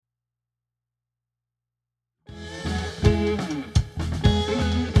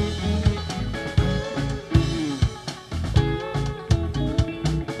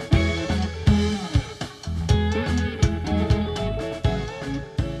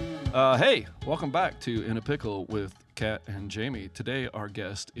Hey, welcome back to In a Pickle with Kat and Jamie. Today, our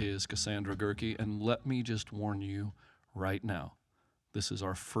guest is Cassandra Gerke, and let me just warn you right now, this is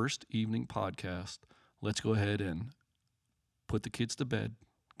our first evening podcast. Let's go ahead and put the kids to bed,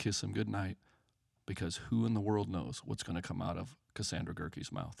 kiss them goodnight, because who in the world knows what's going to come out of Cassandra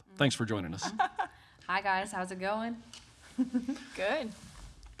Gerke's mouth. Thanks for joining us. Hi, guys. How's it going? Good.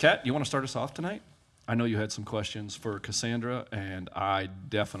 Kat, you want to start us off tonight? I know you had some questions for Cassandra, and I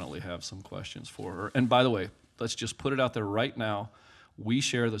definitely have some questions for her. And by the way, let's just put it out there right now. We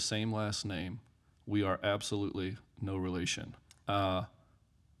share the same last name. We are absolutely no relation. Not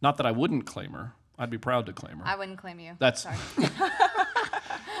that I wouldn't claim her. I'd be proud to claim her. I wouldn't claim you. That's Sorry.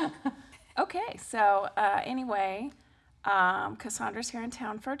 Okay, so anyway, Cassandra's here in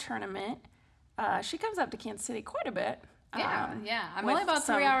town for a tournament. She comes up to Kansas City quite a bit. Yeah. I'm with only about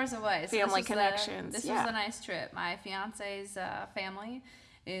 3 some hours away. So family this connections. This was a nice trip. My fiance's family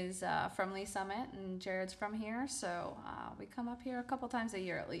is from Lee Summit, and Jared's from here. So we come up here a couple times a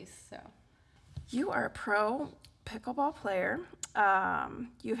year at least. So You are a pro pickleball player.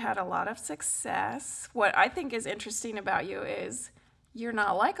 You've had a lot of success. What I think is interesting about you is you're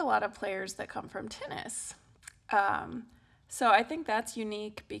not like a lot of players that come from tennis. So I think that's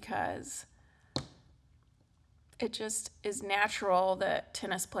unique because it just is natural that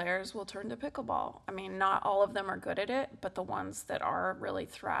tennis players will turn to pickleball. I mean, not all of them are good at it, but the ones that are really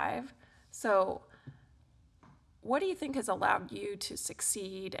thrive. So what do you think has allowed you to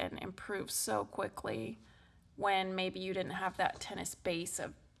succeed and improve so quickly when maybe you didn't have that tennis base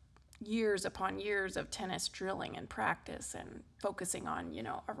of years upon years of tennis drilling and practice and focusing on,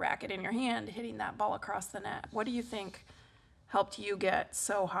 a racket in your hand, hitting that ball across the net? What do you think helped you get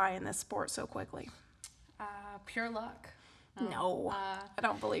so high in this sport so quickly? pure luck. No, I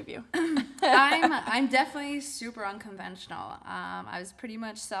don't believe you. I'm definitely super unconventional. I was pretty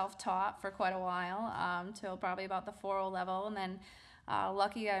much self-taught for quite a while, till probably about the 4.0 level, and then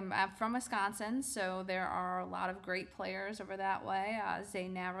lucky I'm from Wisconsin, so there are a lot of great players over that way.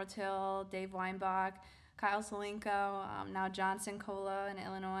 Zane Navratil, Dave Weinbach, Kyle Salenko, now Johnson Cola in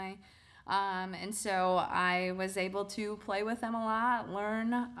Illinois. And so I was able to play with them a lot,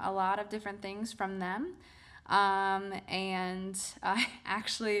 learn a lot of different things from them. And I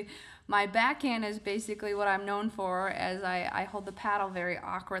actually, my backhand is basically what I'm known for, as I hold the paddle very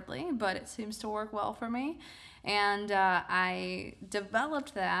awkwardly, but it seems to work well for me. And I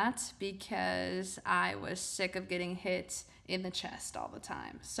developed that because I was sick of getting hit in the chest all the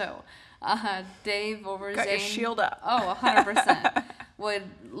time. So Dave over Got Zane, your shield up. Oh, 100%. would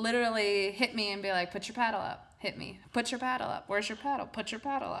literally hit me and be like, put your paddle up, hit me, put your paddle up, where's your paddle, put your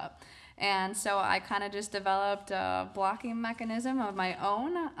paddle up. And so I kind of just developed a blocking mechanism of my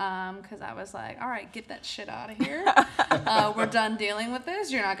own, because I was like, all right, get that shit out of here. We're done dealing with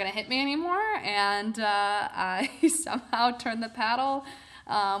this. You're not going to hit me anymore. And I somehow turned the paddle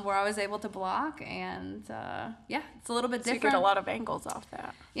where I was able to block. And it's a little bit So you different. get a lot of angles off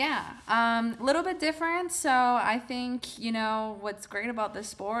that. Yeah, a little bit different. So I think, what's great about this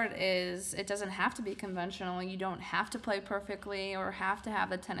sport is it doesn't have to be conventional. You don't have to play perfectly or have to have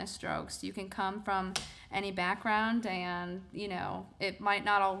the tennis strokes. You can come from any background and, it might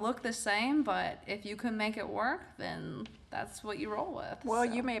not all look the same, but if you can make it work, then that's what you roll with. Well,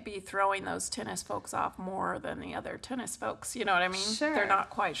 so. you may be throwing those tennis folks off more than the other tennis folks. You know what I mean? Sure. They're not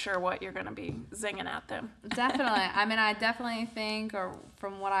quite sure what you're going to be zinging at them. Definitely. I mean, I definitely think, or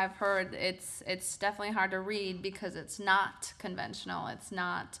from what I've heard, it's definitely hard to read because it's not conventional. It's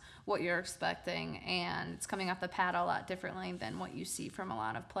not what you're expecting, and it's coming off the paddle a lot differently than what you see from a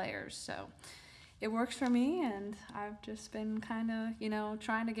lot of players. So it works for me, and I've just been kind of,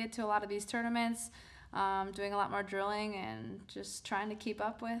 trying to get to a lot of these tournaments, doing a lot more drilling, and just trying to keep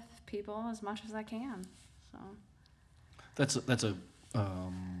up with people as much as I can. So that's a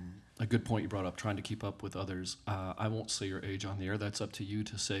good point you brought up, trying to keep up with others. I won't say your age on the air. That's up to you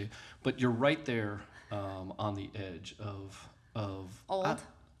to say. But you're right there on the edge of old.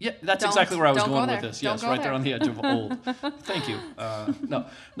 Yeah, that's exactly where I was Don't going go with there. this. Don't Yes, go right there there. on the edge of old. Thank you.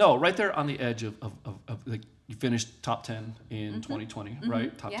 No, right there on the edge of like, you finished top 10 in 2020,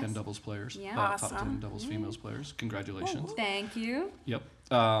 right? Top 10 Yes. doubles players. Yeah. Top 10 Awesome. doubles females players. Congratulations. Thank you. Yep.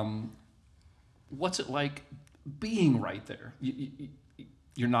 What's it like being right there?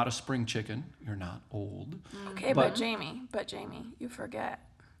 You're not a spring chicken. You're not old. Okay, But- but Jamie, you forget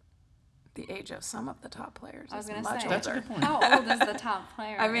the age of some of the top players. I was is going to much say, That's a older. good point. how old is the top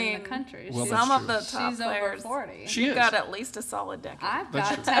player I in mean, the country? Well, She's- that's Some of true. the top She's players. over 40. She You've is. got at least a solid decade. I've That's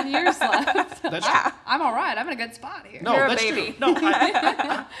got true. 10 years left. That's true. I'm all right. I'm in a good spot here. No, You're a that's baby. true.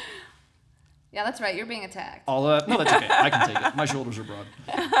 No, Yeah, that's right. You're being attacked. All that. No, that's okay. I can take it. My shoulders are broad.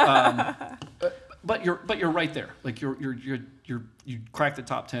 But you're right there. Like you cracked the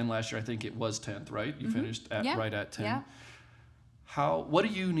top 10 last year. I think it was 10th, right? You finished right at 10. Yeah. What do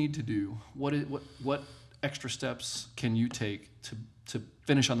you need to do? What extra steps can you take to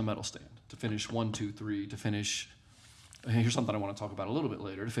finish on the medal stand? To finish 1, 2, 3. To finish. And here's something I want to talk about a little bit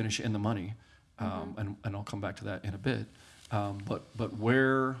later. To finish in the money, and I'll come back to that in a bit. But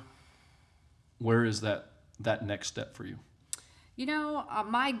where is that next step for you? You know,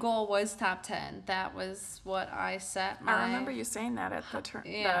 my goal was top 10. That was what I set. I remember you saying that at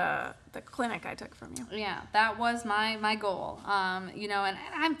the clinic I took from you. Yeah, that was my goal. You know, and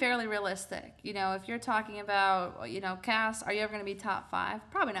I'm fairly realistic. You know, if you're talking about, you know, Cass, are you ever going to be top 5?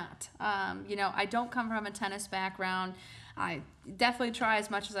 Probably not. You know, I don't come from a tennis background. I definitely try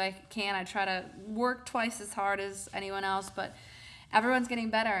as much as I can. I try to work twice as hard as anyone else, but everyone's getting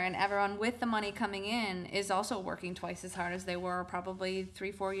better, and everyone with the money coming in is also working twice as hard as they were probably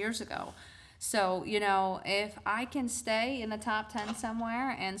 3-4 years ago. So, you know, if I can stay in the top 10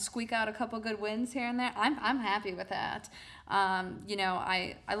 somewhere and squeak out a couple good wins here and there, I'm happy with that. You know,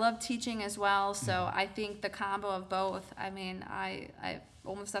 I love teaching as well, so I think the combo of both, I mean, I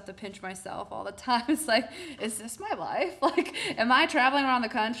almost have to pinch myself all the time. It's like, is this my life? Like, am I traveling around the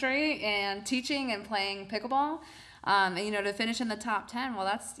country and teaching and playing pickleball? And, you know, to finish in the top 10, well,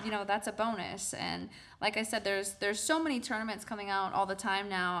 that's a bonus. And like I said, there's so many tournaments coming out all the time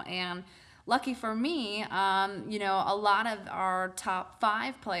now. And lucky for me, you know, a lot of our top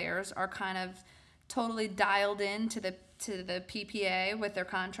 5 players are kind of totally dialed in to the PPA with their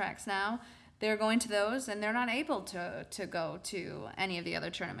contracts now. They're going to those, and they're not able to go to any of the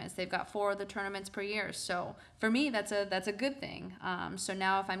other tournaments. They've got 4 of the tournaments per year. So for me, that's a good thing. So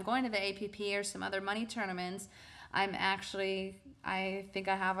now if I'm going to the APP or some other money tournaments, I think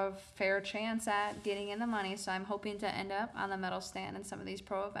I have a fair chance at getting in the money, so I'm hoping to end up on the medal stand in some of these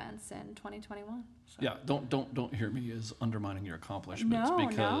pro events in 2021. So. Yeah, don't hear me as undermining your accomplishments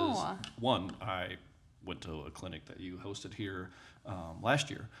because one, I went to a clinic that you hosted here last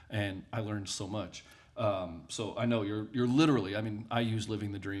year, and I learned so much. So I know you're literally. I mean, I use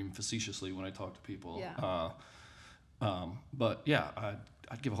living the dream facetiously when I talk to people. Yeah. But yeah,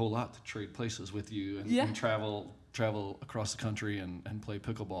 I'd give a whole lot to trade places with you and travel across the country and play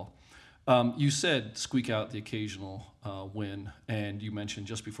pickleball. You said squeak out the occasional win, and you mentioned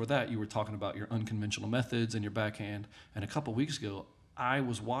just before that you were talking about your unconventional methods and your backhand. And a couple weeks ago, I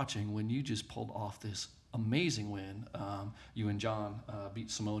was watching when you just pulled off this amazing win. You and John beat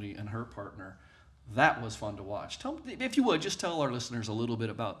Simone and her partner. That was fun to watch. If you would, just tell our listeners a little bit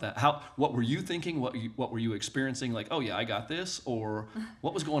about that. What were you thinking? What were you experiencing? Like, oh yeah, I got this, or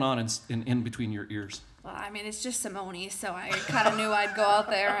what was going on in between your ears? Well, I mean, it's just Simone, so I kind of knew I'd go out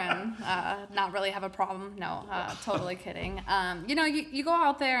there and not really have a problem. No, totally kidding. You know, you go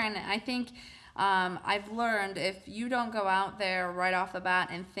out there, and I think I've learned if you don't go out there right off the bat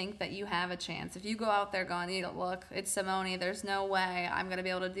and think that you have a chance, if you go out there going, you know, look, it's Simone, there's no way I'm going to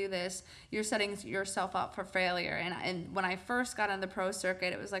be able to do this, you're setting yourself up for failure. And when I first got on the pro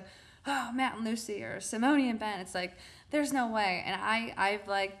circuit, it was like, oh, Matt and Lucy or Simone and Ben. It's like, there's no way. And I've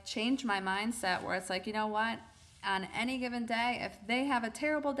like changed my mindset where it's like, you know what? On any given day, if they have a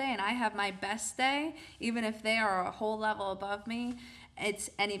terrible day and I have my best day, even if they are a whole level above me, it's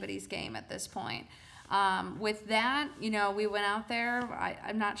anybody's game at this point. With that, you know, we went out there.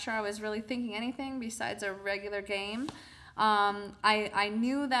 I'm not sure I was really thinking anything besides a regular game. I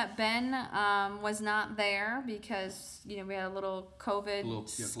knew that Ben was not there because, you know, we had a little COVID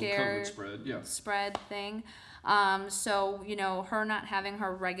scare spread thing. So, you know, her not having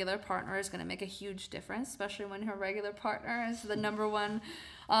her regular partner is going to make a huge difference, especially when her regular partner is the number one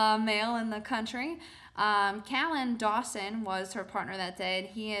male in the country. Callan Dawson was her partner that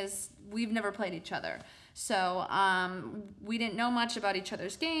day, and we've never played each other. So we didn't know much about each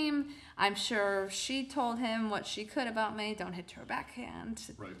other's game. I'm sure she told him what she could about me. Don't hit her backhand.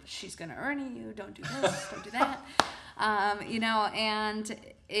 Right. She's going to earn you. Don't do this. Don't do that. You know, and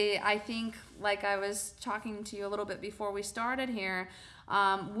I think, like I was talking to you a little bit before we started here,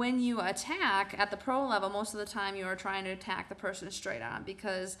 when you attack at the pro level, most of the time you are trying to attack the person straight on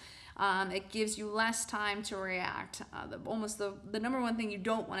because it gives you less time to react. The number one thing you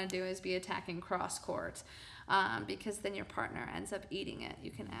don't want to do is be attacking cross court because then your partner ends up eating it.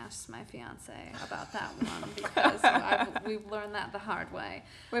 You can ask my fiance about that one because we've learned that the hard way.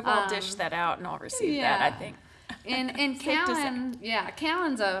 We've all dished that out and all received that, I think. And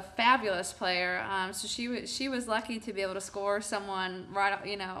Callan's a fabulous player. So she was lucky to be able to score someone right,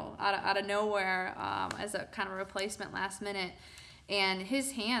 you know, out of nowhere as a kind of replacement last minute. and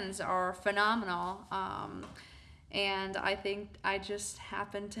his hands are phenomenal. And I think I just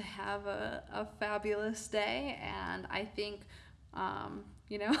happened to have a fabulous day, and I think,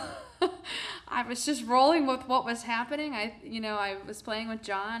 you know, I was just rolling with what was happening. I was playing with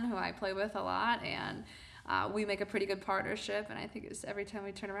John, who I play with a lot, and we make a pretty good partnership. And I think it's every time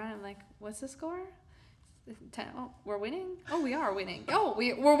we turn around, I'm like, what's the score? 10, oh, we're winning. Oh, we are winning. Oh,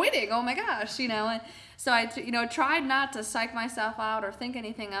 we're winning. Oh my gosh, And so I, tried not to psych myself out or think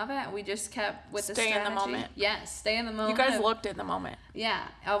anything of it. We just kept with the strategy. Stay in the moment. Yes, stay in the moment. You guys looked in the moment. Yeah,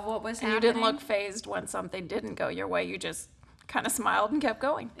 of what was happening. You didn't look phased when something didn't go your way. You just kind of smiled and kept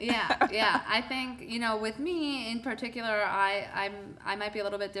going. Yeah. I think, with me in particular, I might be a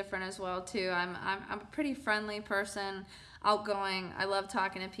little bit different as well too. I'm a pretty friendly person, outgoing. I love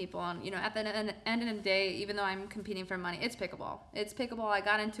talking to people, and at the end of the day, even though I'm competing for money, it's pickleball. I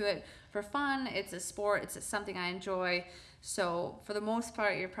got into it for fun. It's a sport. It's something I enjoy. So for the most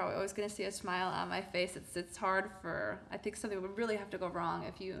part, you're probably always going to see a smile on my face. It's hard I think something would really have to go wrong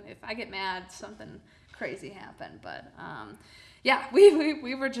if I get mad, something crazy happened. But yeah,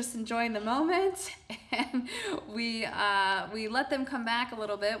 we were just enjoying the moment, and we let them come back a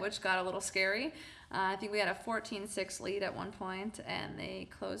little bit, which got a little scary. I think we had a 14-6 lead at one point, and they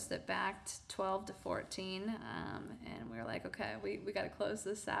closed it back to 12-14. And we were like, okay, we got to close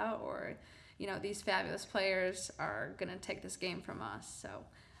this out, or these fabulous players are gonna take this game from us. So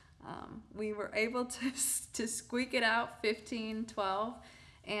we were able to squeak it out 15-12.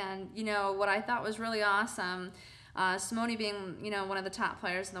 And what I thought was really awesome, Simone being one of the top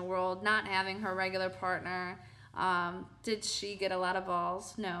players in the world, not having her regular partner, did she get a lot of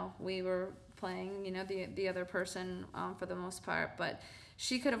balls? No, we were playing the other person for the most part, but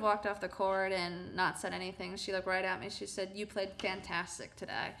she could have walked off the court and not said anything. She looked right at me. She said, "You played fantastic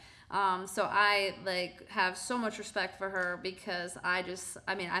today." So I have so much respect for her, because I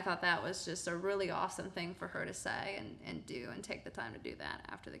thought that was just a really awesome thing for her to say and do, and take the time to do that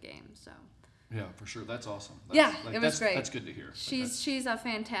after the game. So yeah, for sure, that's awesome. It was great. That's good to hear. She's a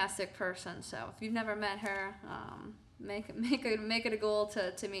fantastic person. So if you've never met her, make it a goal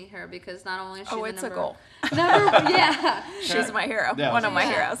to meet her, because not only is she a goal. She's my hero. One of my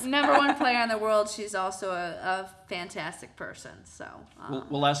heroes. Number one player in the world. She's also a fantastic person. So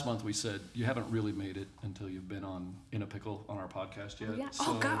well, last month we said you haven't really made it until you've been in a pickle on our podcast yet. Yeah. So,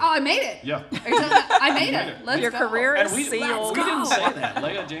 oh God! Oh, I made it. Yeah. I made it. Let's Your go. career is we sealed. didn't say that.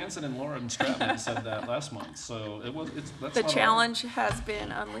 Leah Jansen and Lauren Stratman said that last month. So that's the not challenge has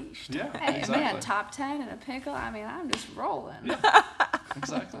been unleashed. Yeah, Hey, exactly. man, top 10 in a pickle. I'm just rolling. Yeah,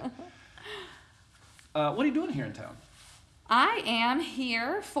 exactly. What are you doing here in town? I am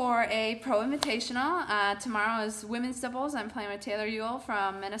here for a pro invitational. Tomorrow is women's doubles. I'm playing with Taylor Ewell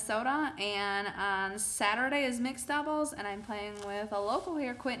from Minnesota, and on Saturday is mixed doubles, and I'm playing with a local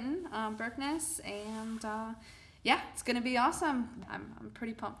here, Quentin Berkness, and yeah, it's gonna be awesome. I'm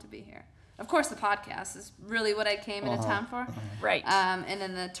pretty pumped to be here. Of course, the podcast is really what I came into town for. Right. And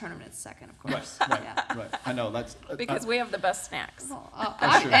then the tournament's second, of course. Right. Yeah. Right. I know that's Because we have the best snacks.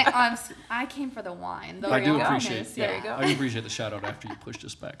 I came for the wine. I do go. appreciate. Nice. There you go. I do appreciate the shout out after you pushed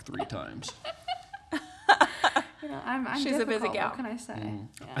us back 3 times. I'm She's a busy difficult. gal. What can I say?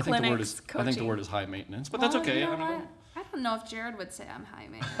 Yeah. I think the word Clinics, is coaching. high maintenance, but that's okay. I don't know if Jared would say I'm high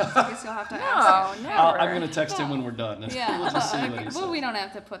maintenance. I guess you'll have to ask him. No, never. I'm going to text him when we're done. Yeah. We'll just see what he Okay. says. Well, we don't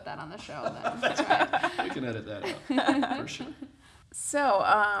have to put that on the show then. That's right. We can edit that out for sure. So,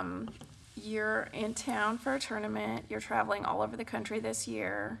 you're in town for a tournament. You're traveling all over the country this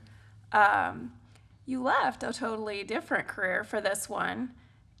year. You left a totally different career for this one.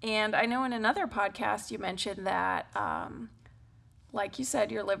 And I know in another podcast you mentioned that, like you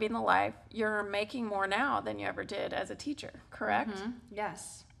said, you're living the life. You're making more now than you ever did as a teacher, correct? Mm-hmm.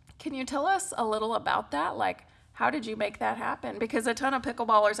 Yes. Can you tell us a little about that? Like, how did you make that happen? Because a ton of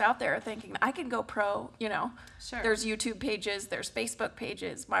pickleballers out there are thinking, I can go pro, Sure. There's YouTube pages, there's Facebook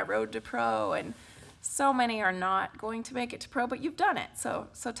pages, My Road to Pro, and so many are not going to make it to pro, but you've done it. So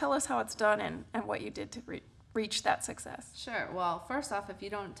tell us how it's done and what you did to reach that success. Sure. Well, first off, if you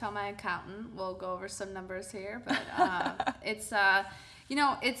don't tell my accountant, we'll go over some numbers here. But it's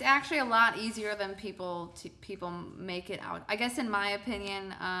it's actually a lot easier than people make it out. I guess in my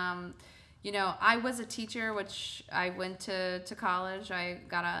opinion, I was a teacher, which I went to college. I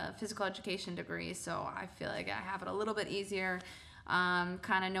got a physical education degree, so I feel like I have it a little bit easier.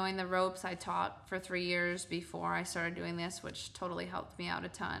 Kind of knowing the ropes. I taught for 3 years before I started doing this, which totally helped me out a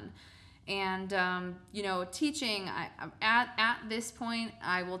ton. And, teaching, at this point,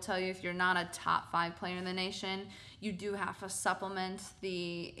 I will tell you, if you're not a top 5 player in the nation, you do have to supplement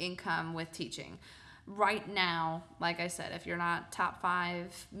the income with teaching. right now, like I said, if you're not top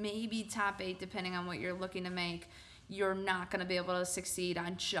 5, maybe top 8, depending on what you're looking to make, you're not going to be able to succeed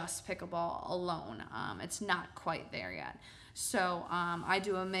on just pickleball alone. It's not quite there yet. So I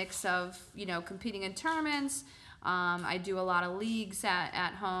do a mix of, competing in tournaments. I do a lot of leagues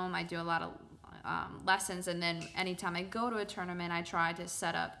at home. I do a lot of lessons. And then anytime I go to a tournament, I try to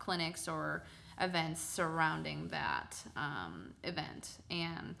set up clinics or events surrounding that event.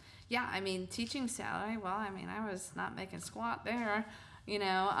 And yeah, I mean, teaching salary, well, I mean, I was not making squat there.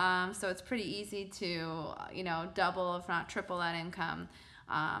 So it's pretty easy to, double, if not triple that income.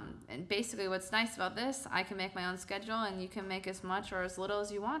 And basically what's nice about this, I can make my own schedule and you can make as much or as little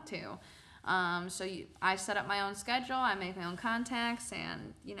as you want to. I set up my own schedule, I make my own contacts,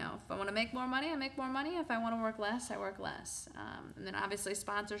 and, if I want to make more money, I make more money. If I want to work less, I work less. And then obviously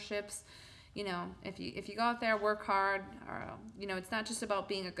sponsorships, if you go out there, work hard, or, it's not just about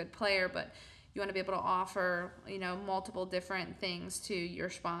being a good player, but you want to be able to offer, multiple different things to your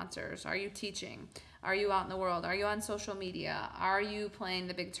sponsors. Are you teaching? Are you out in the world? Are you on social media? Are you playing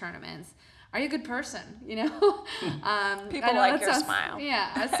the big tournaments? Are you a good person? People like your smile.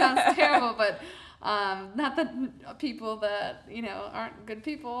 Yeah, that sounds terrible, but not that people that, aren't good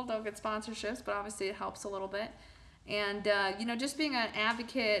people don't get sponsorships, but obviously it helps a little bit. And, just being an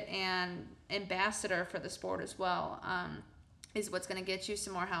advocate and ambassador for the sport as well, is what's going to get you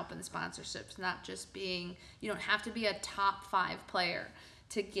some more help in the sponsorships. Not just you don't have to be a top 5 player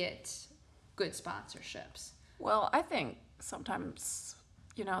to get good sponsorships. Well, I think sometimes,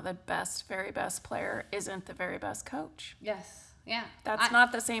 the very best player isn't the very best coach. Yes. Yeah. That's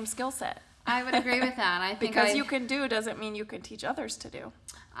not the same skill set. I would agree with that. I think because you can do doesn't mean you can teach others to do.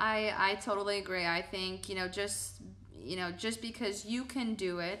 I totally agree. I think, just because you can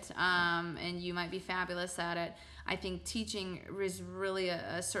do it, and you might be fabulous at it, I think teaching is really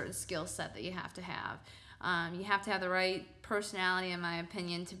a certain skill set that you have to have. You have to have the right personality, in my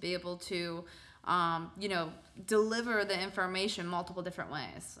opinion, to be able to, deliver the information multiple different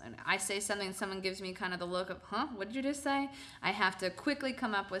ways. And I say something, someone gives me kind of the look of, huh, what did you just say? I have to quickly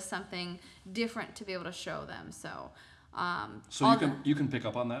come up with something different to be able to show them. So you can pick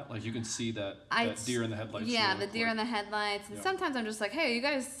up on that, like you can see that deer in the headlights. Yeah, the deer in the headlights. And sometimes I'm just like, hey, you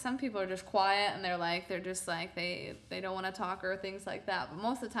guys. Some people are just quiet and they're just like they don't want to talk or things like that. But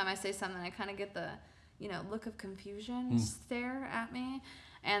most of the time, I say something, I kind of get the look of confusion stare at me.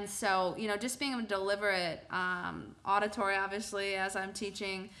 And so just being able to deliver it auditory, obviously, as I'm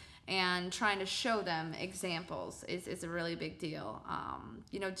teaching, and trying to show them examples is a really big deal.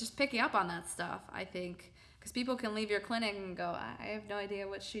 Just picking up on that stuff, I think. Because people can leave your clinic and go, I have no idea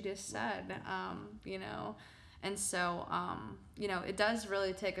what she just said, And so, it does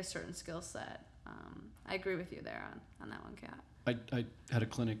really take a certain skill set. I agree with you there on that one, Kat. I had a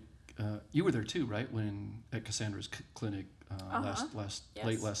clinic. You were there too, right? At Cassandra's clinic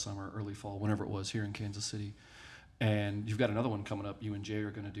late last summer, early fall, whenever it was here in Kansas City. And you've got another one coming up. You and Jay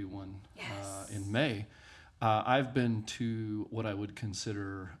are going to do one in May. I've been to what I would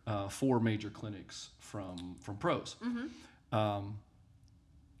consider 4 major clinics from pros. Mm-hmm.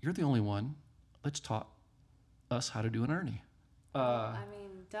 You're the only one that's taught us how to do an Ernie. I mean,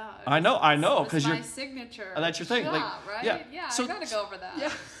 duh. I know, because my signature. That's your thing, right? Yeah, so, I gotta go over that.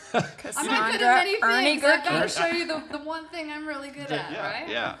 Yeah. I'm not good at many things. I've got to show you the one thing I'm really good at, right?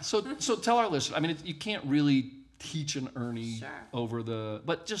 Yeah. So tell our listeners. I mean, you can't really teach an Ernie over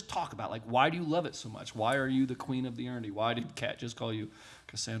but just talk about, like, why do you love it so much? Why are you the queen of the Ernie? Why did Kat just call you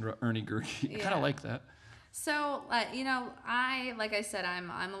Cassandra Ernie Gehrke? I kind of like that. So, like I said, I'm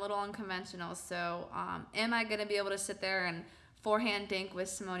a little unconventional. So, am I going to be able to sit there and forehand dink with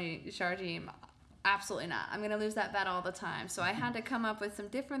Simone Jardim? Absolutely not. I'm going to lose that bet all the time. So I had to come up with some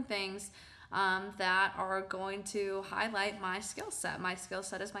different things that are going to highlight my skill set. My skill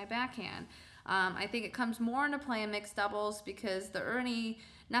set is my backhand. I think it comes more into play in mixed doubles because the Ernie,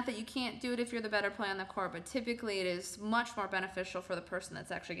 not that you can't do it if you're the better player on the court, but typically it is much more beneficial for the person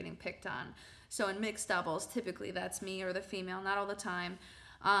that's actually getting picked on. So in mixed doubles, typically that's me or the female, not all the time.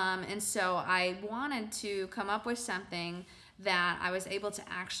 And so I wanted to come up with something that I was able to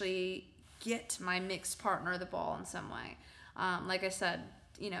actually get my mixed partner the ball in some way. Like I said,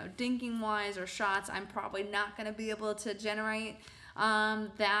 dinking wise or shots, I'm probably not going to be able to generate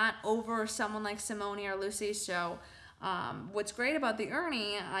that over someone like Simone or Lucy. So what's great about the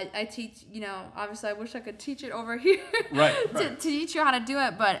Ernie, I teach, obviously I wish I could teach it over here to teach you how to do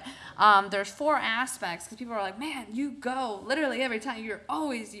it, but there's 4 aspects because people are like, man, you go literally every time.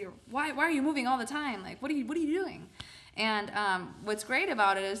 Why are you moving all the time? Like, what are you doing? And what's great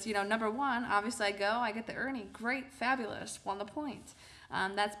about it is, number one, obviously I get the Ernie, great, fabulous, won the point.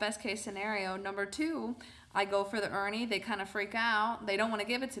 That's best case scenario. Number 2, I go for the Ernie. They kind of freak out. They don't want to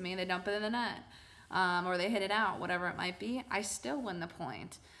give it to me. They dump it in the net. Or they hit it out, whatever it might be. I still win the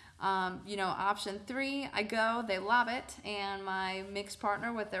point. Option 3, I go, they lob it, and my mixed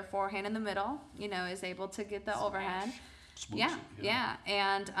partner with their forehand in the middle, is able to get the overhead. Yeah.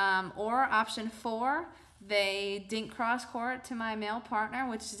 And or option 4, they dink cross court to my male partner,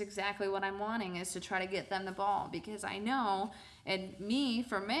 which is exactly what I'm wanting, is to try to get them the ball, because I know, and me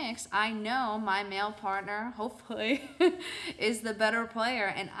for mixed, I know my male partner, hopefully, is the better player,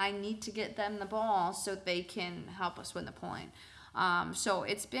 and I need to get them the ball so they can help us win the point. So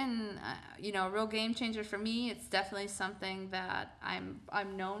it's been, a real game changer for me. It's definitely something that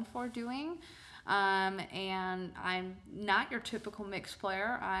I'm known for doing. And I'm not your typical mixed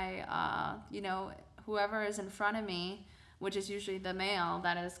player. Whoever is in front of me, which is usually the male,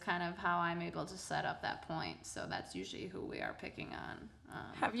 that is kind of how I'm able to set up that point. So that's usually who we are picking on.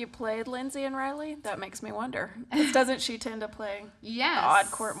 Have you played Lindsay and Riley? That makes me wonder. 'Cause doesn't she tend to play yes. the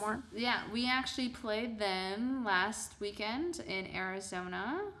odd court more? Yeah, we actually played them last weekend in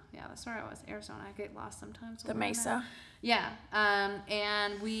Arizona. Yeah, that's where I was. Arizona. I get lost sometimes. The Mesa. Yeah.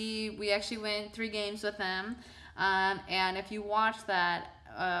 And we actually went 3 games with them. And if you watch that,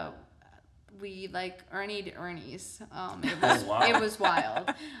 we Ernied Ernie's. It was wild.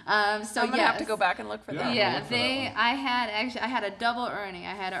 So I'm gonna have to go back and look for that. Yeah, I had a double Ernie.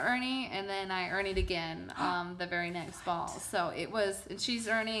 I had an Ernie, and then I Ernied again the very next ball. So it was, and she's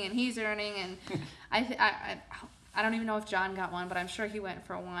earning and he's earning, and I don't even know if John got one, but I'm sure he went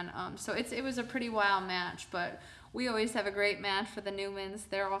for one. So it was a pretty wild match, but we always have a great match for the Newmans.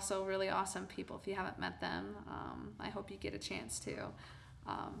 They're also really awesome people. If you haven't met them, I hope you get a chance to.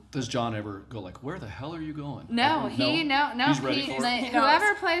 Does John ever go like, where the hell are you going? No, Like, no. He's ready for it.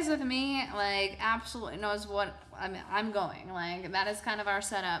 Whoever plays with me, absolutely knows what I'm going. That is kind of our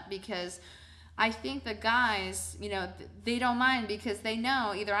setup, because I think the guys, they don't mind, because they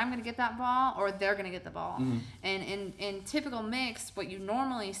know either I'm going to get that ball or they're going to get the ball. Mm-hmm. And in typical mix, what you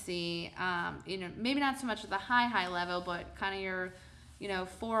normally see, maybe not so much at the high level, but kind of your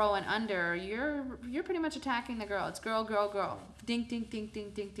 4-0 and under, you're pretty much attacking the girl. It's girl. Ding, ding, ding, ding,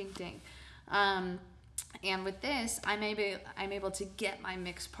 ding, ding, ding. And with this, I'm able to get my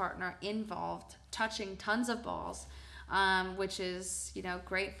mixed partner involved, touching tons of balls, which is,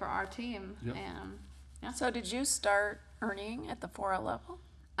 great for our team. Yep. And, yeah. So did you start earning at the 4-0 level?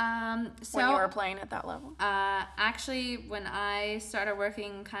 So when you were playing at that level? Actually, when I started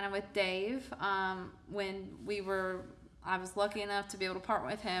working kind of with Dave, I was lucky enough to be able to partner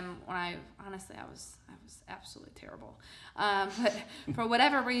with him when I was absolutely terrible. But for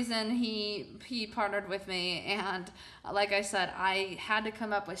whatever reason, he partnered with me, and like I said, I had to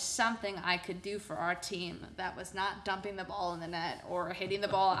come up with something I could do for our team that was not dumping the ball in the net or hitting the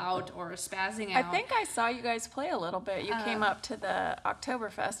ball out or spazzing out. I think I saw you guys play a little bit. You came up to the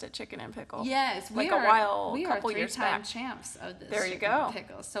Oktoberfest at Chicken and Pickle. Yes, we are couple years back. 3-time champs of this. There you Chicken go. and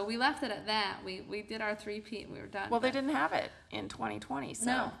Pickle. So we left it at that. We did our 3-peat. We were done. Well, they didn't have it in 2020, so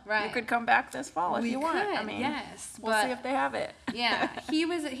no, right. you could come back this fall if you want. I mean, yes, we'll see if they have it. Yeah,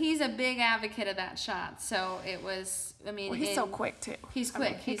 he's a big advocate of that shot. So it was. I mean, well, he's so quick too. He's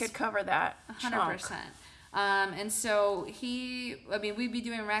quick. He could cover that 100%. And so we'd be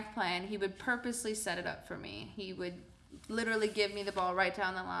doing rack play, and he would purposely set it up for me. He would literally give me the ball right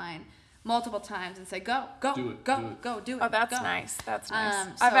down the line multiple times and say, go, do it. Oh, that's nice. That's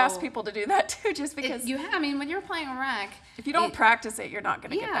nice. So I've asked people to do that too, just because when you're playing a rack, if you don't practice it, you're not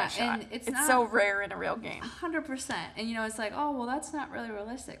going to get that shot. And it's so rare in a real game. 100%. And it's like, oh, well, that's not really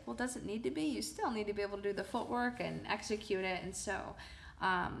realistic. Well, does it need to be? You still need to be able to do the footwork and execute it. And so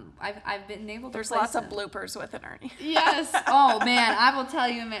I've been able to. There's lots of bloopers with an Ernie. Yes. Oh man, I will tell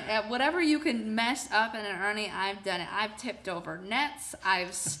you, man. Whatever you can mess up in an Ernie, I've done it. I've tipped over nets.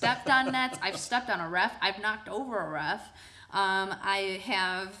 I've stepped on nets. I've stepped on a ref. I've knocked over a ref. I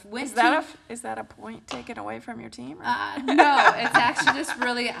have Is that a point taken away from your team? Or? No, it's actually just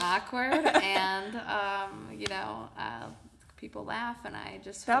really awkward, and people laugh, and I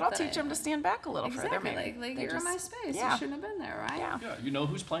just that'll teach them to stand back a little exactly, further. Maybe you're in my space. You shouldn't have been there, right? Yeah. Yeah, you know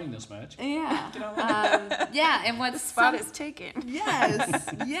who's playing this match. Yeah. Yeah, and what's the spot is taken.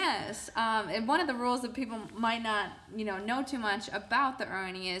 Yes. And one of the rules that people might not, know too much about the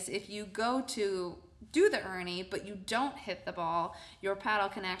Ernie is if you go to do the Ernie, but you don't hit the ball, your paddle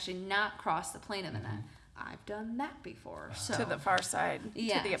can actually not cross the plane of the net. I've done that before. So to the far side,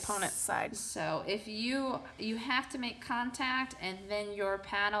 yes. to the opponent's side. So if you have to make contact, and then your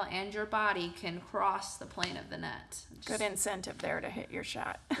paddle and your body can cross the plane of the net. Good incentive there to hit your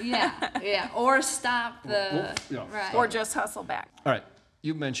shot. Yeah, or stop the yeah. right. Or just hustle back. All right,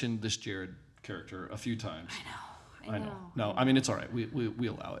 you've mentioned this Jared character a few times. I know. No, I mean, it's all right. We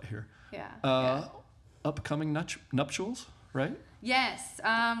allow it here. Yeah. Upcoming nuptials, right? Yes.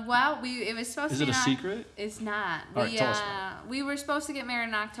 Well, it was supposed Is to it be. a secret? It's not. All right, tell us about We were supposed to get married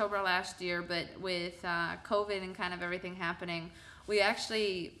in October last year, but with COVID and kind of everything happening, we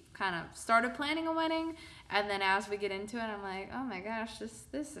actually kind of started planning a wedding. And then as we get into it, I'm like, oh my gosh, this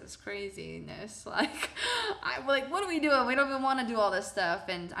is craziness. Like, what are we doing? We don't even want to do all this stuff.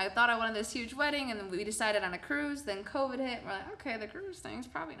 And I thought I wanted this huge wedding, and then we decided on a cruise. Then COVID hit. And we're like, okay, the cruise thing's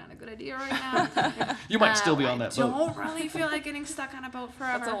probably not a good idea right now. You might still be on that boat. I don't really feel like getting stuck on a boat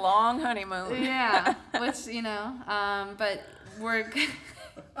forever. That's a long honeymoon. Yeah, which but we're.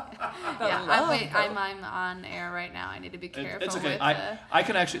 I'm on air right now. I need to be careful. It's okay. With, I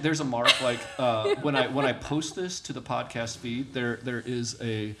can actually. There's a mark like when I post this to the podcast feed. There is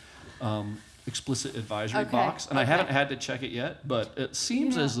a explicit advisory box, and I haven't had to check it yet. But it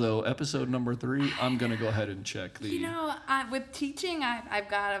seems as though episode number 3, I'm gonna go ahead and check the. With teaching, I've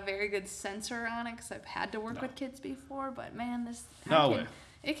got a very good sensor on it because I've had to work with kids before. But man,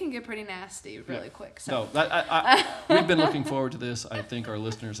 it can get pretty nasty really quick. So. No, we've been looking forward to this. I think our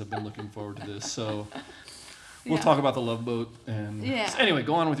listeners have been looking forward to this. So we'll talk about the Love Boat. And so anyway,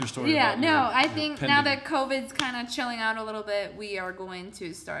 go on with your story. I think now that COVID's kind of chilling out a little bit, we are going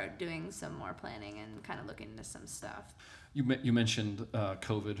to start doing some more planning and kind of looking into some stuff. You mentioned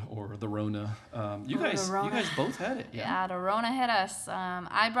COVID or the Rona. You guys both had it. Yeah, the Rona hit us.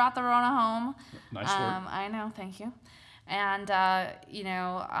 I brought the Rona home. Nice work. I know, thank you. And, and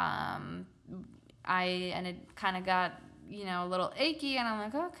it kind of got, a little achy, and I'm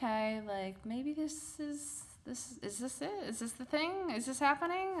like, okay, like, maybe is this it? Is this the thing? Is this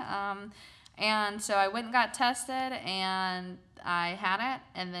happening? And so I went and got tested, and I had it,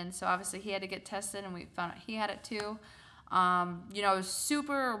 and then so obviously he had to get tested, and we found out he had it too.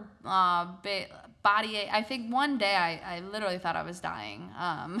 Super body ache. I think one day I literally thought I was dying.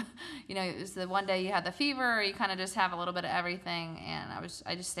 It was the one day you had the fever, you kind of just have a little bit of everything, and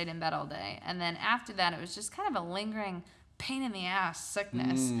I just stayed in bed all day. And then after that, it was just kind of a lingering pain in the ass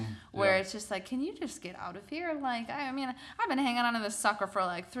sickness where it's just like, can you just get out of here? Like, I've been hanging on to this sucker for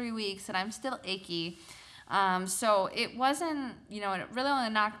like 3 weeks, and I'm still achy. So it wasn't, it really only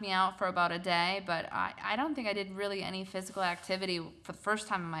knocked me out for about a day, but I don't think I did really any physical activity for the first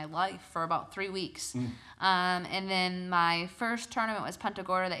time in my life for about 3 weeks. And then my first tournament was Punta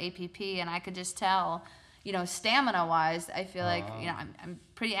Gorda, the APP, and I could just tell, stamina-wise, I feel like, I'm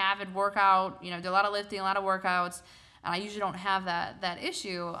pretty avid workout, do a lot of lifting, a lot of workouts. And I usually don't have that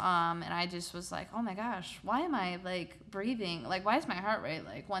issue. And I just was like, oh my gosh, why am I like breathing? Like, why is my heart rate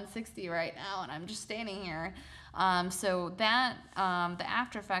like 160 right now? And I'm just standing here. So that, the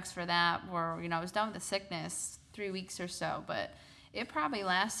after effects for that were, I was done with the sickness 3 weeks or so, but it probably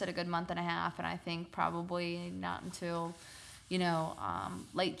lasted a good month and a half. And I think probably not until,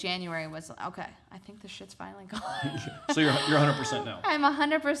 late January was, okay, I think this shit's finally gone. So you're 100% now. I'm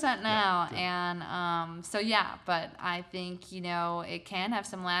 100% now. Yeah, and but I think, it can have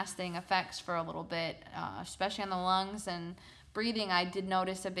some lasting effects for a little bit, especially on the lungs and breathing. I did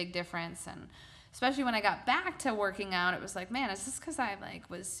notice a big difference. And especially when I got back to working out, it was like, man, is this because I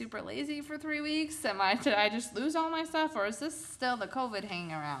was super lazy for 3 weeks? Did I just lose all my stuff, or is this still the COVID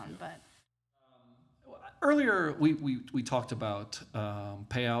hanging around? But earlier, we talked about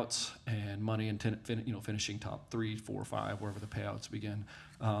payouts and money and finishing top 3, 4, 5, wherever the payouts begin.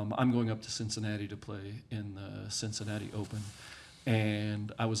 I'm going up to Cincinnati to play in the Cincinnati Open,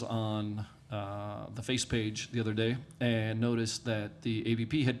 and I was on the face page the other day and noticed that the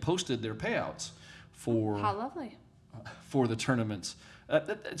AVP had posted their payouts for how lovely for the tournaments.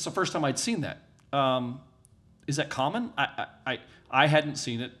 It's the first time I'd seen that. Is that common? I hadn't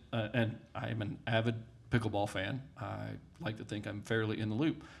seen it, and I'm an avid pickleball fan. I like to think I'm fairly in the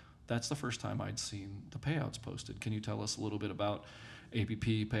loop. That's the first time I'd seen the payouts posted. Can you tell us a little bit about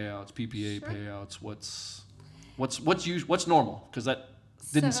APP payouts, PPA payouts? What's normal? Because that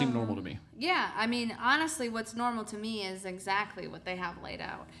didn't seem normal to me. Yeah, honestly, what's normal to me is exactly what they have laid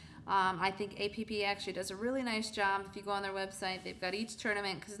out. I think APP actually does a really nice job. If you go on their website, they've got each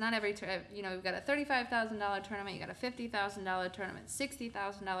tournament, because not every, you've got a $35,000 tournament, you got a $50,000 tournament,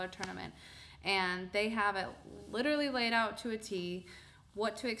 $60,000 tournament, and they have it literally laid out to a T,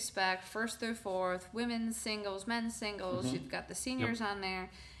 what to expect, first through fourth, women's singles, men's singles, you've got the seniors on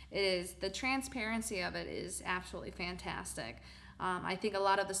there. The transparency of it is absolutely fantastic. I think a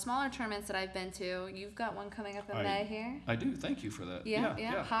lot of the smaller tournaments that I've been to, you've got one coming up in May here. I do. Thank you for that.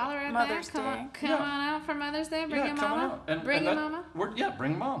 Yeah. Holler at Mother's that. Come Day. on, come on out for Mother's Day. Bring your come mama. on out. Bring your that- mama.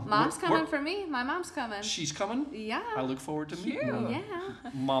 Bring mom. Mom's coming for me. My mom's coming. She's coming? Yeah. I look forward to meeting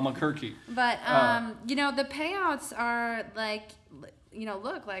Yeah. Mama Kirky. But you know, the payouts are like, you know,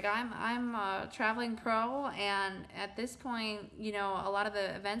 look, like I'm a traveling pro, and at this point, you know, a lot of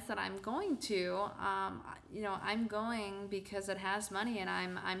the events that I'm going to, you know, I'm going because it has money, and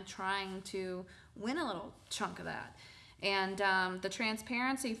I'm trying to win a little chunk of that, and the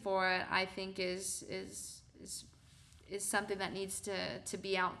transparency for it, I think, is something that needs to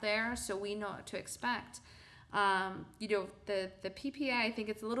be out there, so we know what to expect. You know, the PPA, I think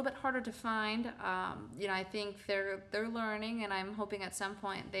it's a little bit harder to find. You know, I think they're learning, and I'm hoping at some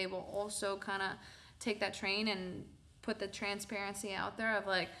point they will also kind of take that train and put the transparency out there of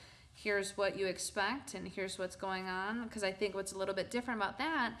like, here's what you expect and here's what's going on. Because I think what's a little bit different about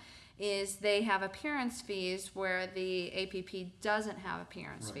that is they have appearance fees where the APP doesn't have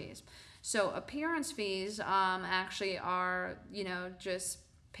appearance fees. So appearance fees actually are, you know, just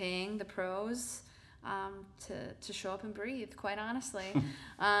paying the pros to show up and breathe, quite honestly.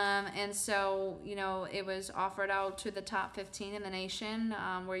 And so, you know, it was offered out to the top 15 in the nation,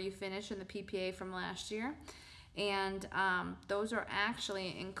 where you finish in the PPA from last year. And those are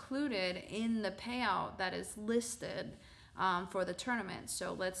actually included in the payout that is listed for the tournament.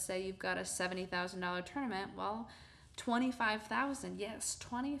 So let's say you've got a $70,000 tournament. Well, 25,000, yes,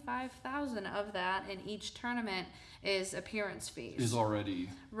 25,000 of that in each tournament is appearance fees. Is already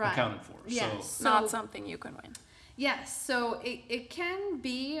Right. accounted for. Yes. So Not something you can win. Yes, so it can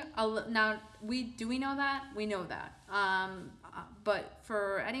be now we know that? We know that. But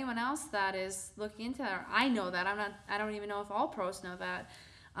for anyone else that is looking into that, or I know that, I don't even know if all pros know that.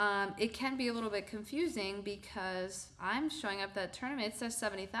 It can be a little bit confusing because I'm showing up at that tournament, it says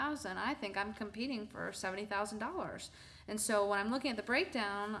 70,000. I think I'm competing for $70,000. And so when I'm looking at the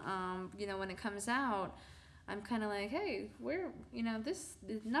breakdown, you know, when it comes out, I'm kind of like, hey, you know, the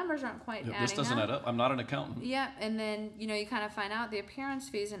numbers aren't quite adding up. this doesn't add up. I'm not an accountant. Yeah, and then, you know, you kind of find out the appearance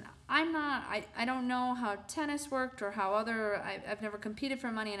fees, and I don't know how tennis worked or how I've never competed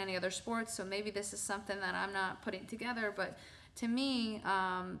for money in any other sports, so maybe this is something that I'm not putting together, but to me,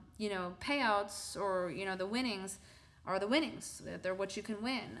 you know, payouts or, you know, the winnings are the winnings. They're what you can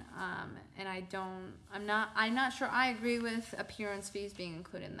win. And I'm not sure I agree with appearance fees being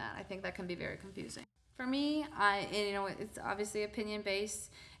included in that. I think that can be very confusing. For me, you know, it's obviously opinion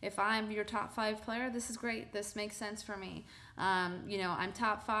based. If I'm your top 5 player, this is great. This makes sense for me. You know, I'm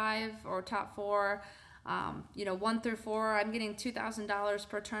top 5 or top 4. You know, 1 through 4, I'm getting $2,000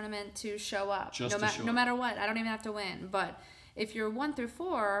 per tournament to show up. No matter what. I don't even have to win. But if you're 1 through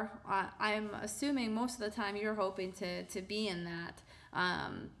 4, I'm assuming most of the time you're hoping to be in that,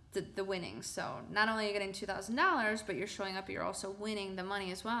 the winnings. So not only are you getting $2,000, but you're showing up, you're also winning the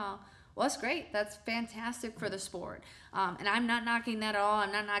money as well. Well, that's great. That's fantastic for the sport. And I'm not knocking that at all.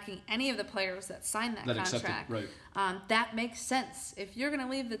 I'm not knocking any of the players that signed that contract. Right. That makes sense. If you're going to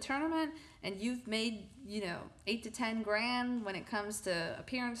leave the tournament and you've made, you know, 8 to 10 grand when it comes to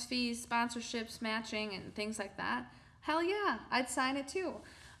appearance fees, sponsorships, matching, and things like that, hell yeah, I'd sign it too.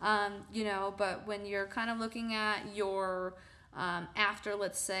 You know, but when you're kind of looking at your, after,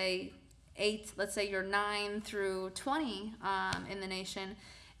 let's say you're 9 through 20 in the nation,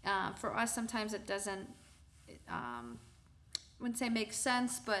 for us, sometimes it doesn't, I wouldn't say make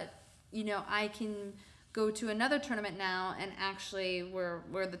sense, but, you know, I can go to another tournament now and actually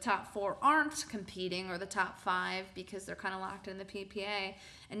where the top 4 aren't competing, or the top 5, because they're kind of locked in the PPA,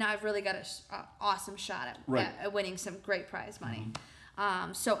 and now I've really got an awesome shot at winning some great prize money.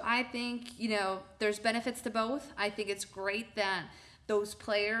 So I think, you know, there's benefits to both. I think it's great that those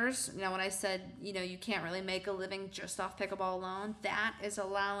players, you know, when I said, you know, you can't really make a living just off pickleball alone, that is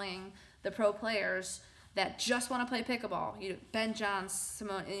allowing the pro players that just want to play pickleball. You know, Ben Johns,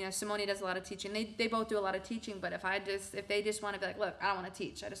 Simone does a lot of teaching. They both do a lot of teaching, but if they just want to be like, look, I don't want to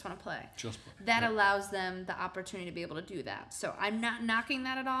teach, I just want to play. That allows them the opportunity to be able to do that. So I'm not knocking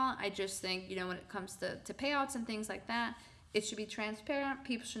that at all. I just think, you know, when it comes to payouts and things like that, it should be transparent.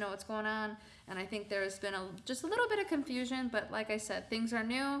 People should know what's going on. And I think there's been just a little bit of confusion, but like I said, things are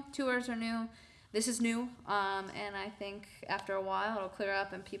new. Tours are new. This is new. And I think after a while, it'll clear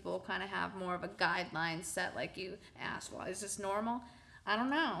up and people kind of have more of a guideline set, like you asked. Well, is this normal? I don't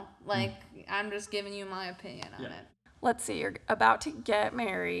know. Like, I'm just giving you my opinion on it. Let's see. You're about to get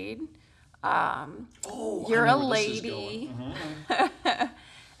married. You're I a know where this is lady. going.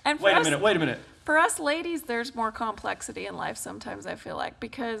 And for Wait us, a minute. For us ladies, there's more complexity in life sometimes, I feel like,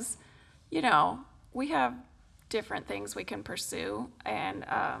 because, you know, we have different things we can pursue and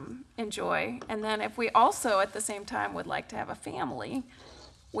enjoy. And then if we also at the same time would like to have a family,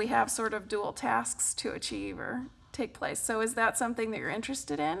 we have sort of dual tasks to achieve or take place. So is that something that you're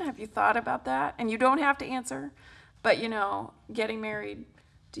interested in? Have you thought about that? And you don't have to answer, but getting married,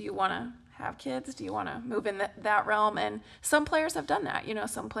 do you want to have kids? Do you want to move in that realm? And some players have done that.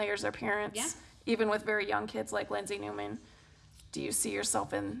 Some players are parents, Yeah. even with very young kids like Lindsay Newman. Do you see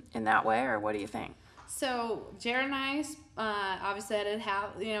yourself in that way, or what do you think? So Jared and I obviously I did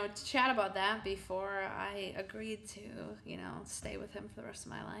have to chat about that before I agreed to stay with him for the rest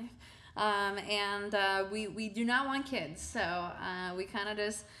of my life, and we do not want kids. So we kind of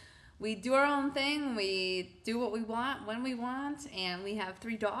just we do our own thing. We do what we want when we want, and we have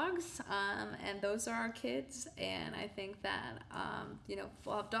 3 dogs, and those are our kids. And I think that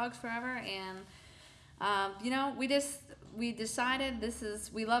we'll have dogs forever, and we decided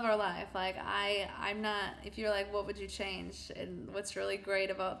we love our life. Like I'm not, if you're like, what would you change? And what's really great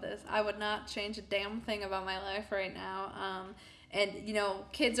about this, I would not change a damn thing about my life right now. And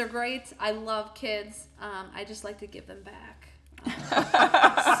kids are great. I love kids. I just like to give them back.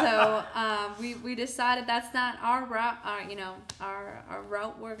 So we decided that's not our route, our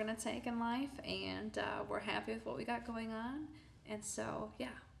route we're gonna take in life, and we're happy with what we got going on. And so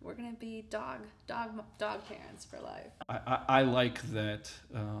we're gonna be dog parents for life. I like that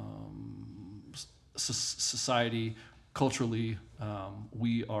society, culturally,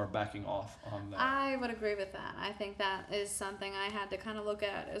 we are backing off on that. I would agree with that. I think that is something I had to kind of look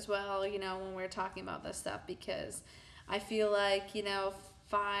at as well, when we were talking about this stuff, because I feel like,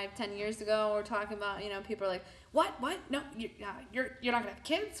 5-10 years ago, we're talking about, people are like, what? No, you're not gonna have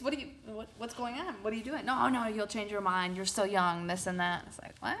kids? What's going on? What are you doing? No, you'll change your mind. You're so young, this and that. It's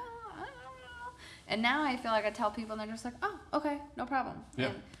like, well, I don't know. And now I feel like I tell people, and they're just like, oh, okay, no problem. Yeah.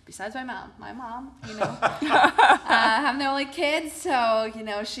 And besides my mom, I'm the only kid, so,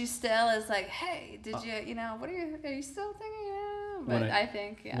 she still is like, hey, did you, are you still thinking? Yeah. But I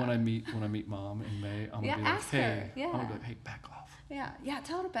think, when I meet Mom in May, I'm gonna be like, ask her. hey, I'm gonna be like, hey, back off. Yeah,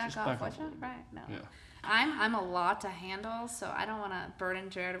 tell her to back Just off. back Watch off. out, right? No. Yeah. I'm a lot to handle, so I don't want to burden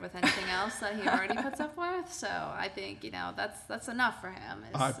Jared with anything else that he already puts up with. So I think that's enough for him.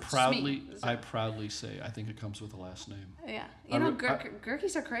 I proudly say I think it comes with the last name. Yeah,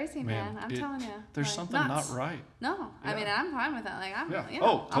 Gurkies are crazy, man. I'm telling you. There's something nuts. not right. No, I mean I'm fine with that. Like I'm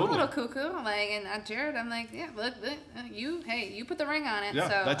Oh, totally. I'm a little cuckoo. Like and Jared, I'm like look, you put the ring on it. Yeah,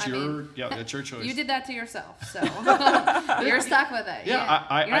 so that's that's your choice. You did that to yourself, so you're stuck with it.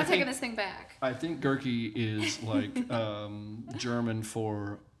 Yeah, you're not taking this thing back. I think Gurky is like German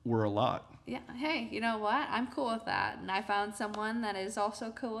for we're a lot. Yeah. Hey, you know what? I'm cool with that, and I found someone that is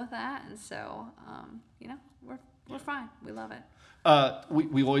also cool with that, and so we're fine. We love it.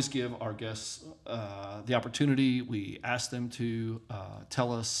 We always give our guests the opportunity. We ask them to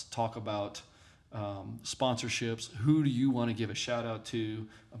talk about sponsorships. Who do you want to give a shout out to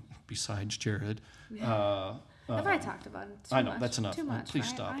besides Jared? Yeah. I've already talked about it too I know, much. that's enough. Too much, Please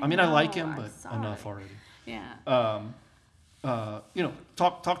right? stop. I mean, I like know, him, I'm but sorry. enough already. Yeah.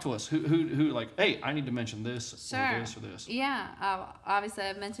 Talk to us. Who like, hey, I need to mention this Sure. or this or this. Yeah. Obviously,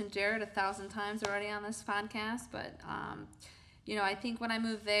 I've mentioned Jared 1,000 times already on this podcast, but I think when I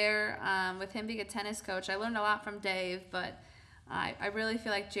moved there, with him being a tennis coach, I learned a lot from Dave, but I really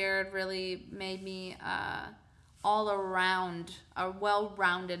feel like Jared really made me all around a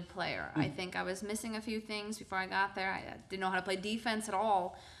well-rounded player. I think I was missing a few things before I got there. I didn't know how to play defense at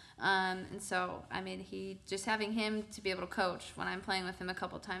all. And so, I mean, having him to be able to coach when I'm playing with him a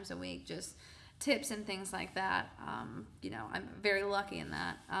couple times a week, just tips and things like that. I'm very lucky in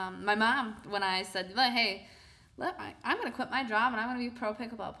that. My mom, when I said, hey, I'm going to quit my job and I'm going to be a pro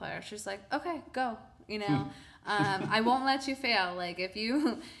pickleball player, she's like, okay, go, I won't let you fail. Like if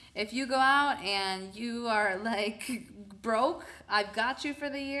you go out and you are like broke, I've got you for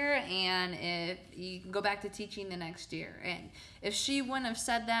the year, and if you can go back to teaching the next year. And if she wouldn't have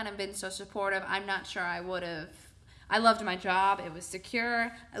said that and been so supportive, I'm not sure I would have. I loved my job. It was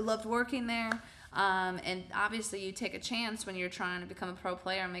secure. I loved working there. And obviously you take a chance when you're trying to become a pro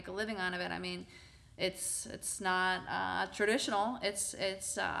player and make a living out of it. I mean, it's not traditional. It's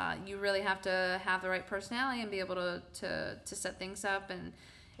you really have to have the right personality and be able to set things up. And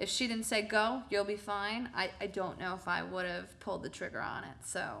if she didn't say go, you'll be fine, I don't know if I would have pulled the trigger on it.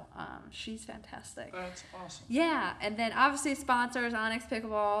 So she's fantastic. That's awesome. Yeah, and then obviously sponsors, Onyx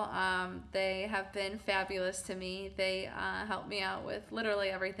Pickleball, they have been fabulous to me. They help me out with literally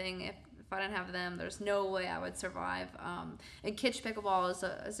everything. If I didn't have them, there's no way I would survive. And Kitsch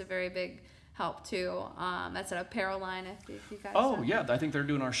Pickleball is a very big help too. That's an apparel line if you guys Oh know. yeah, I think they're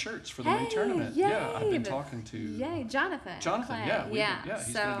doing our shirts for the May tournament. Yay, Yeah, I've been talking to Yay, Jonathan. Jonathan. Clay. Yeah, yeah.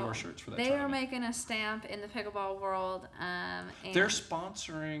 he's so gonna do our shirts for that they tournament. are making a stamp in the pickleball world. And They're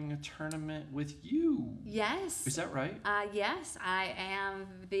sponsoring a tournament with you. yes. Is that right? Yes, I am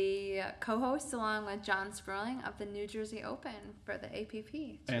the co-host along with John Sperling of the New Jersey Open for the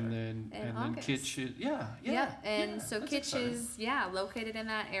APP. And then August. Kitch is, yeah. And so that's Kitch exciting. is located in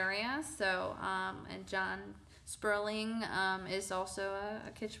that area. So and John Sperling is also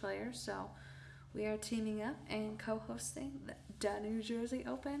a Kitch player. So we are teaming up and co-hosting the New Jersey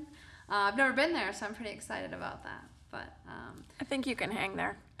Open. I've never been there, so I'm pretty excited about that. But I think you can hang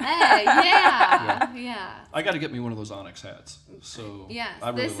there. hey, yeah. I got to get me one of those Onyx hats. So Yes, I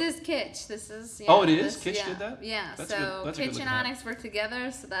really this is Kitch. This is Oh, it is? this- Kitch yeah. did that? Yeah, That's a so good- that's a good Kitch looking and hat. Onyx work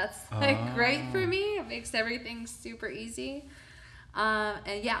together, so that's like great for me. It makes everything super easy.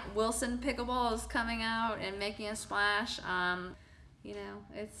 And yeah, Wilson Pickleball is coming out and making a splash. You know,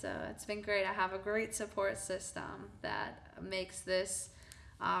 it's been great. I have a great support system that makes this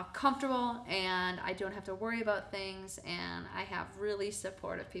comfortable, and I don't have to worry about things, and I have really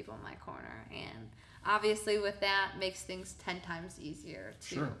supportive people in my corner, and obviously with that makes things 10 times easier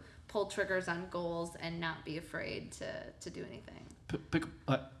to Sure. pull triggers on goals and not be afraid to do anything.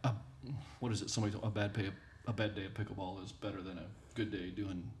 What is it? Somebody told a bad day of pickleball is better than a good day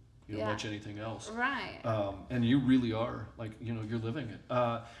doing Yeah. much anything else. Right. And you really are you're living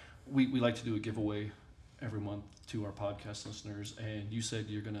it. We like to do a giveaway every month to our podcast listeners, and you said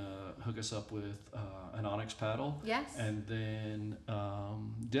you're gonna hook us up with an Onyx paddle. Yes. And then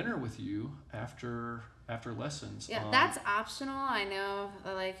dinner with you after lessons. Yeah, that's optional. I know,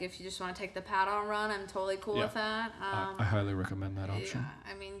 like, if you just want to take the paddle and run, I'm totally cool Yeah. with that. I highly recommend that option.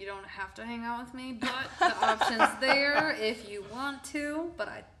 Yeah, I mean, you don't have to hang out with me, but the option's there if you want to, but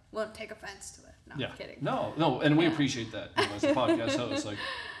I won't take offense to it. No, Yeah. I'm kidding. No, and we Yeah. appreciate that as a podcast host.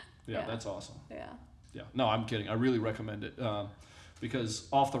 Yeah. That's awesome. Yeah. Yeah, no, I'm kidding. I really recommend it because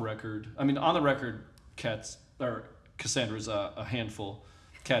on the record, Cassandra's a handful.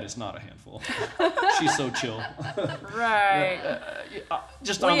 Kat is not a handful. She's so chill. Right.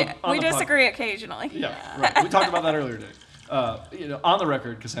 Just on the we pod- disagree occasionally. Yeah, right. We talked about that earlier today. On the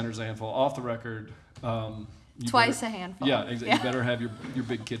record, Cassandra's a handful. Off the record, Twice a handful. Yeah, exactly. You better have your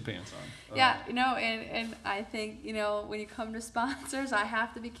big kid pants on. Yeah, and I think, when you come to sponsors, I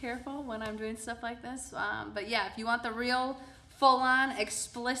have to be careful when I'm doing stuff like this. But yeah, if you want the real full-on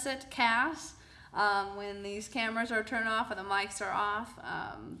explicit cast, when these cameras are turned off and the mics are off,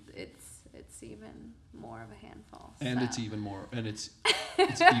 it's even more of a handful. And so. it's even more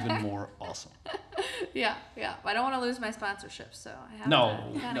awesome. Yeah. I don't want to lose my sponsorship, so I have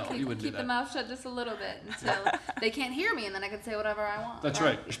No, to kinda you wouldn't do keep the that. mouth shut just a little bit until they can't hear me, and then I can say whatever I want. That's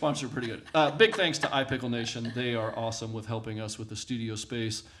right. Your sponsors are pretty good. Big thanks to iPickle Nation. They are awesome with helping us with the studio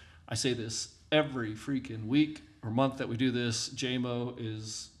space. I say this every freaking week or month that we do this. JMO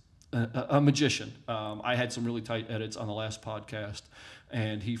is a magician. I had some really tight edits on the last podcast,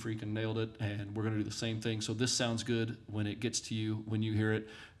 and he freaking nailed it, and we're going to do the same thing. So this sounds good when it gets to you, when you hear it.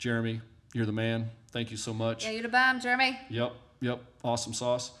 Jeremy, you're the man. Thank you so much. Yeah, you the bomb, Jeremy. Yep. Awesome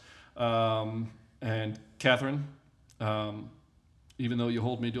sauce. And Catherine, even though you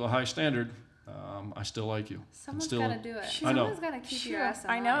hold me to a high standard, I still like you. Someone's still, got to do it. I know. Someone's got to keep your ass in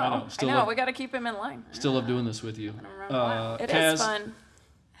I line. know. I know. Still love- We got to keep him in line. Still love doing this with you. gonna run wild. It Kaz, is fun.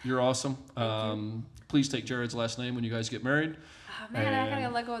 You're awesome. Please take Jared's last name when you guys get married. Oh, man, I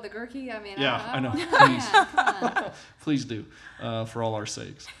gotta let go of the gurky. I mean, Yeah, I know. Please. Come on. Please do, for all our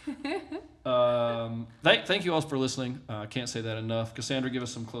sakes. Thank you all for listening. Can't say that enough. Cassandra, give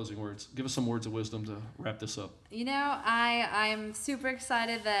us some closing words. Give us some words of wisdom to wrap this up. I'm super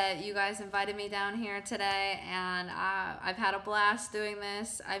excited that you guys invited me down here today, and I've had a blast doing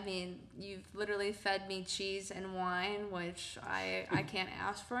this. I mean, you've literally fed me cheese and wine, which I can't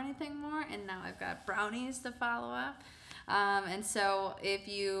ask for anything more, and now I've got brownies to follow up. And so if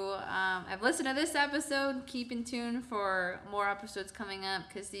you have listened to this episode, keep in tune for more episodes coming up,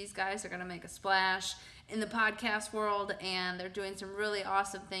 because these guys are going to make a splash in the podcast world, and they're doing some really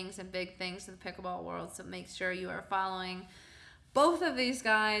awesome things and big things in the pickleball world. So make sure you are following both of these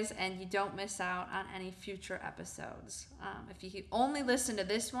guys and you don't miss out on any future episodes. If you only listen to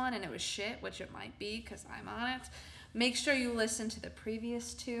this one and it was shit, which it might be because I'm on it, make sure you listen to the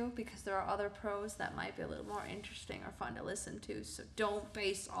previous two, because there are other pros that might be a little more interesting or fun to listen to. So don't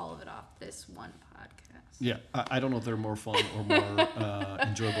base all of it off this one podcast. Yeah, I don't know if they're more fun or more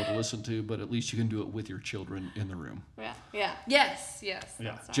enjoyable to listen to, but at least you can do it with your children in the room. Yeah. Yes. Yeah.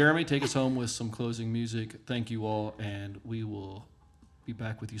 That's all. Jeremy, take us home with some closing music. Thank you all, and we will be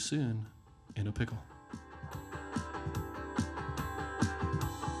back with you soon in a pickle.